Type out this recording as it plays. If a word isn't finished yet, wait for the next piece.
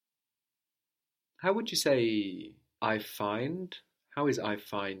How would you say I find? How is I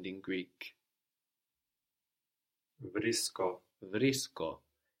find in Greek? Βρίσκω. Vrisko.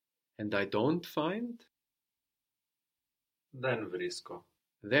 And I don't find? Δεν βρίσκω.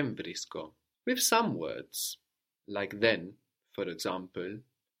 Then vrisko. With some words, like then, for example,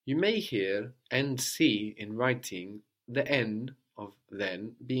 you may hear and see in writing the N of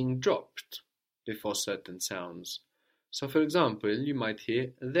then being dropped before certain sounds. So, for example, you might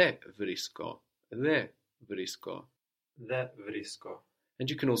hear the vrisko, the vrisko. Δεν βρίσκω. And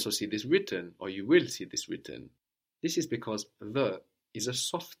you can also see this written, or you will see this written. This is because the is a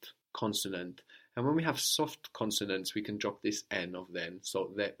soft consonant. And when we have soft consonants, we can drop this N of then,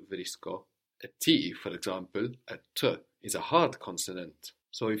 so the vrisko. A T, for example, a T is a hard consonant.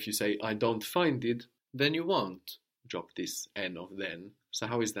 So if you say, I don't find it, then you won't drop this N of then. So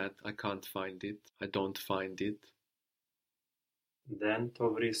how is that? I can't find it. I don't find it. Δεν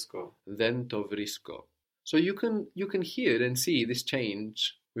το βρίσκω. Then to vrisko. So you can hear and see this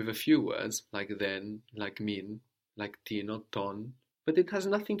change with a few words, like then, like min, like tin or ton. But it has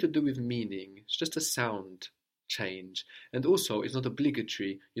nothing to do with meaning. It's just a sound change. And also, it's not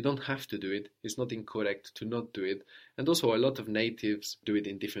obligatory. You don't have to do it. It's not incorrect to not do it. And also, a lot of natives do it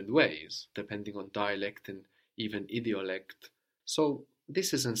in different ways, depending on dialect and even idiolect. So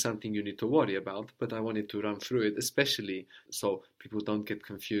this isn't something you need to worry about, but I wanted to run through it, especially so people don't get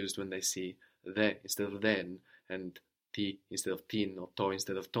confused when they see the instead of then and ti instead of tin or to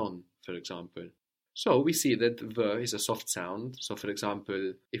instead of ton, for example. So we see that the is a soft sound. So for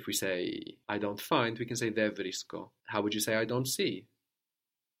example, if we say I don't find, we can say de vrisko. How would you say I don't see?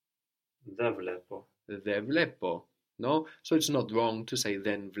 Δεν βλέπω. De vlepo. No? So it's not wrong to say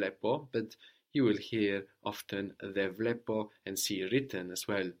then vlepo, but you will hear often de vlepo and see written as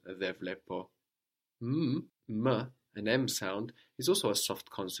well, de vlepo. An M sound, is also a soft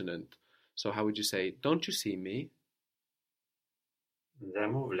consonant. So how would you say, don't you see me? Δεν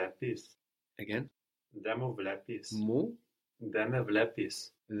μου βλέπεις. Again. Δεν μου βλέπεις. Mu, Δεν με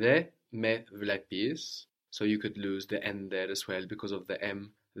βλέπεις. de me vlepis. So you could lose the N there as well because of the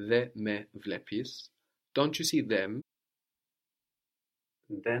M. De me vlepis. Don't you see them?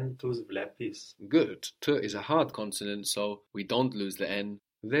 Δεν τους βλέπεις. Good. T is a hard consonant, so we don't lose the N.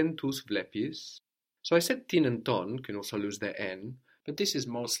 Then τους vlepis. So I said tin and ton can also lose their N, but this is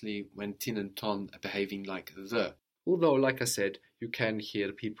mostly when tin and ton are behaving like the. Although, like I said, you can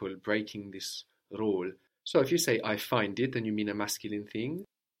hear people breaking this rule. So if you say I find it, then you mean a masculine thing.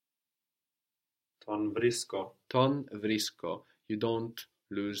 Τον βρίσκω. Ton vrisko. You don't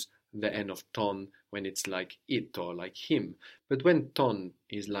lose the N of ton when it's like it or like him. But when ton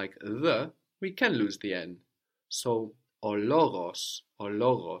is like the, we can lose the N. So or logos,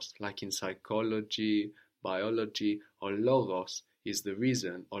 like in psychology, biology, or logos is the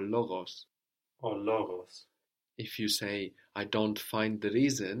reason, or logos. Ο λόγος. If you say, I don't find the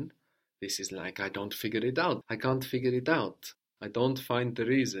reason, this is like, I don't figure it out. I can't figure it out. I don't find the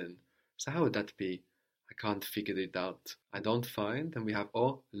reason. So how would that be? I can't figure it out. I don't find, and we have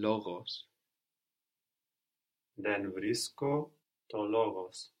o logos. Δεν βρίσκω το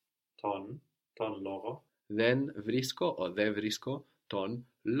λόγος. Τον λόγο. Then vrisko or de vrisko ton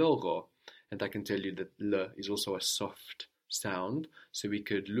logo. And I can tell you that l is also a soft sound, so we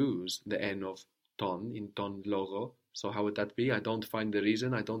could lose the N of ton in ton logo. So how would that be? I don't find the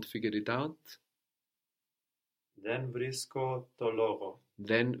reason, I don't figure it out. Δεν βρίσκω το λόγο.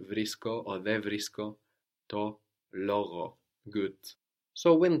 Then vrisko or de vrisko to logo. Good.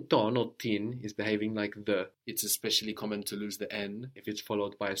 So when ton or tin is behaving like the, it's especially common to lose the N if it's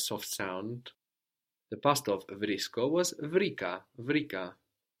followed by a soft sound. The past of vrisko was vrika, vrika,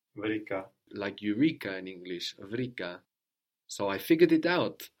 Βρήκα. like eureka in English, vrika. So I figured it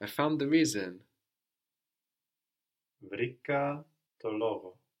out. I found the reason. Βρήκα το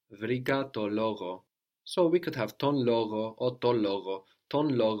λόγο. Vrika to logo. So we could have ton logo or to logo.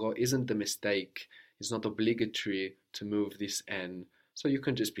 Ton logo isn't a mistake. It's not obligatory to move this N. So you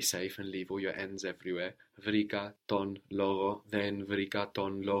can just be safe and leave all your N's everywhere. Vrika, ton, logo, then vrika,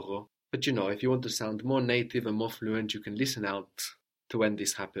 ton, logo. But if you want to sound more native and more fluent, you can listen out to when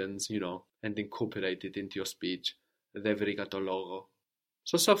this happens, and incorporate it into your speech. De vrika to logo.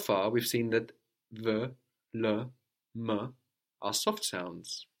 So far we've seen that the, l, m are soft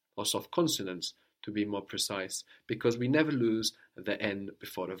sounds, or soft consonants, to be more precise, because we never lose the N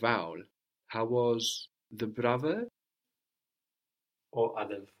before a vowel. How was the brother? Ο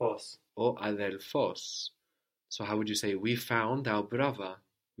αδελφός. O adelphos. So how would you say, we found our brother?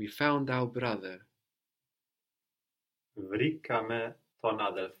 We found our brother. Βρήκαμε τον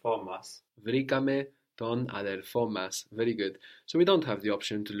αδελφό μας. Βρήκαμε Ton adelphomas. Very good. So we don't have the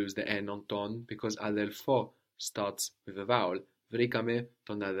option to lose the N on ton because adelpho starts with a vowel. Βρήκαμε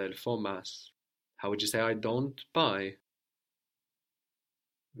τον αδελφό μας. How would you say I don't buy?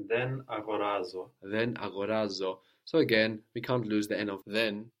 Δεν αγοράζω. Then agorazzo. So again, we can't lose the N of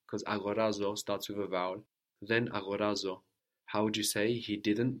then because agorazzo starts with a vowel. Then agorazzo. How would you say he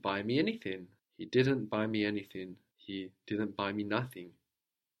didn't buy me anything? He didn't buy me anything. He didn't buy me nothing.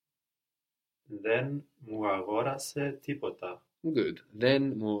 Δεν μου αγόρασε τίποτα. Good.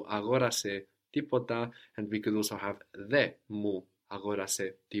 Then mu agorase tipota, and we could also have the mu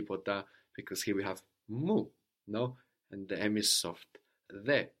agorase tipota because here we have mu, no? And the M is soft.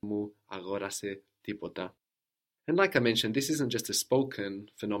 The mu agorase tipota. And like I mentioned, this isn't just a spoken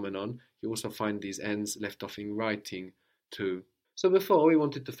phenomenon. You also find these N's left off in writing too. So before we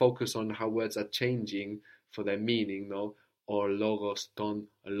wanted to focus on how words are changing for their meaning, no? Or logos, ton,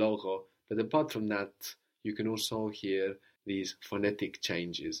 logo. But apart from that, you can also hear these phonetic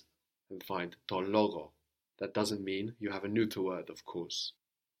changes and find to logo. That doesn't mean you have a neuter word, of course.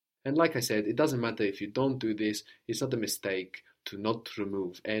 And like I said, it doesn't matter if you don't do this. It's not a mistake to not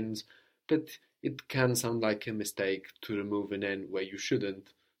remove N's, but it can sound like a mistake to remove an N where you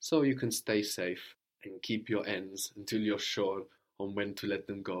shouldn't. So you can stay safe and keep your N's until you're sure on when to let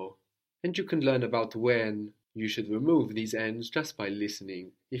them go. And you can learn about when you should remove these N's just by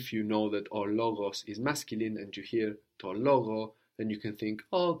listening. If you know that or logos is masculine and you hear to logo, then you can think,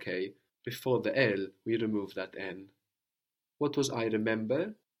 oh, okay, before the L, we remove that N. What was I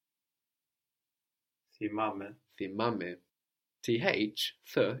remember? Θυμάμαι. Θυμάμαι. TH,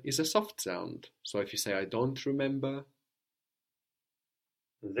 th, is a soft sound. So if you say I don't remember,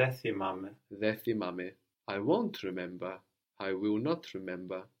 Δεν θυμάμαι. δεν θυμάμαι. I won't remember. I will not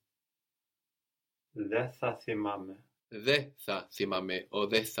remember. Δεν θα θυμάμαι. Δεν θα θυμάμαι or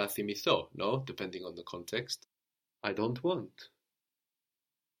δεν θα θυμηθώ, no? Depending on the context. I don't want.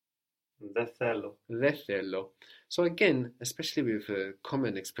 Δεν θέλω. Δεν θέλω. So again, especially with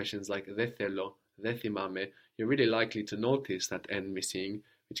common expressions like δεν θέλω, δεν θυμάμαι, you're really likely to notice that N missing,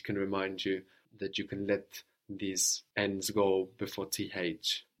 which can remind you that you can let these N's go before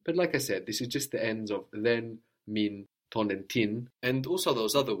TH. But like I said, this is just the ends of then, min, ton and tin, and also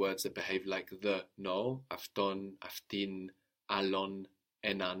those other words that behave like the, no, afton, aftin, alon,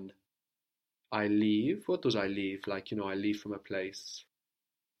 enan. I leave, what does I leave? Like, I leave from a place.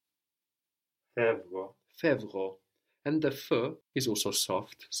 Φεύγω. Fevro. And the f is also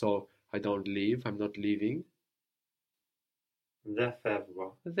soft, so I don't leave, I'm not leaving. Δεν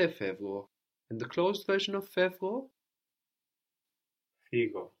φεύγω. Δεν φεύγω. And the closed version of fevro?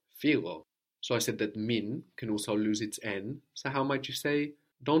 Φύγω. Firo. So I said that min can also lose its N, so how might you say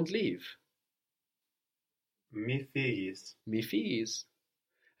don't leave? Μη φύγεις. Mi fees.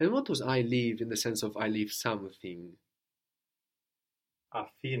 And what was I leave in the sense of I leave something?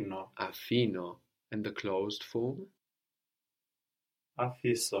 Αφήνω. Affino. And the closed form?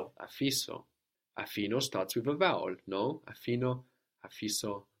 Αφήσω. Affiso. Affino starts with a vowel, no? Affino,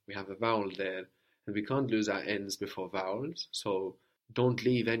 affiso, we have a vowel there. And we can't lose our N's before vowels, so don't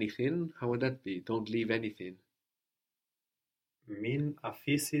leave anything. How would that be? Don't leave anything. Μην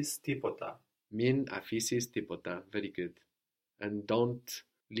αφήσεις τίποτα. Min affisis tipota. Very good. And don't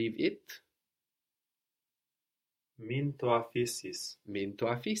leave it. Μην το αφήσεις. Min to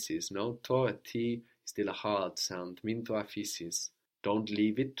affisis. No, to a T is still a hard sound. Min to affisis. Don't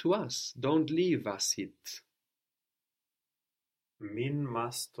leave it to us. Don't leave us it. Μην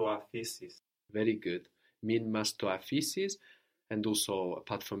μας το αφήσεις. Very good. Min mas to affisis. And also,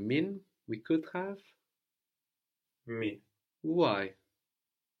 apart from min, we could have. Μη. Why?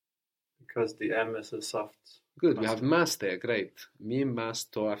 Because the M is a soft. Good. We have mas there. Great. Min mas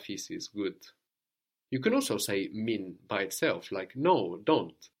to affisis. Good. You can also say min by itself, like no,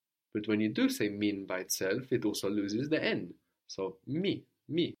 don't. But when you do say min by itself, it also loses the N. So me.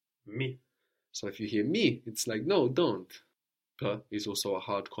 Μη. So if you hear me, it's like no, don't. P is also a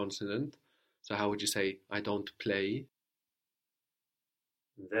hard consonant. So how would you say I don't play?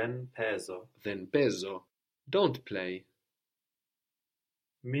 Δεν παίζω. Then pezzo. Don't play.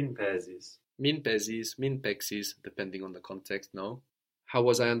 Μην παίζεις. Min pezis, min pexis, depending on the context, no? How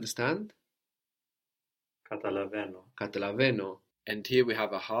was I understand? Καταλαβαίνω. Catalaveno. And here we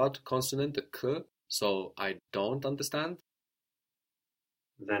have a hard consonant, a k, so I don't understand.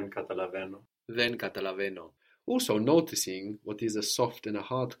 Δεν καταλαβαίνω. Then catalaveno. Also, noticing what is a soft and a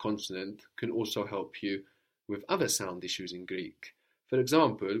hard consonant can also help you with other sound issues in Greek. For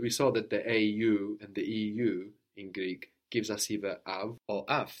example, we saw that the AU and the EU in Greek gives us either av or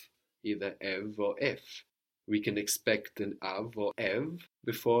af, either ev or f. We can expect an av or ev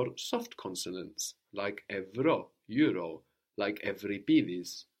before soft consonants. like evro, euro, like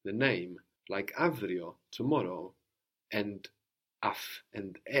Evripidis, the name, like avrio, tomorrow, and af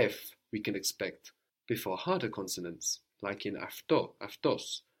and f we can expect before harder consonants, like in afto,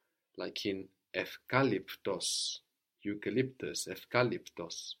 aftos, like in eucalyptos, eucalyptus,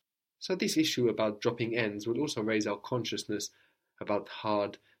 eucalyptos. So this issue about dropping ends will also raise our consciousness about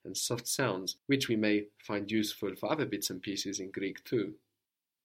hard and soft sounds, which we may find useful for other bits and pieces in Greek too.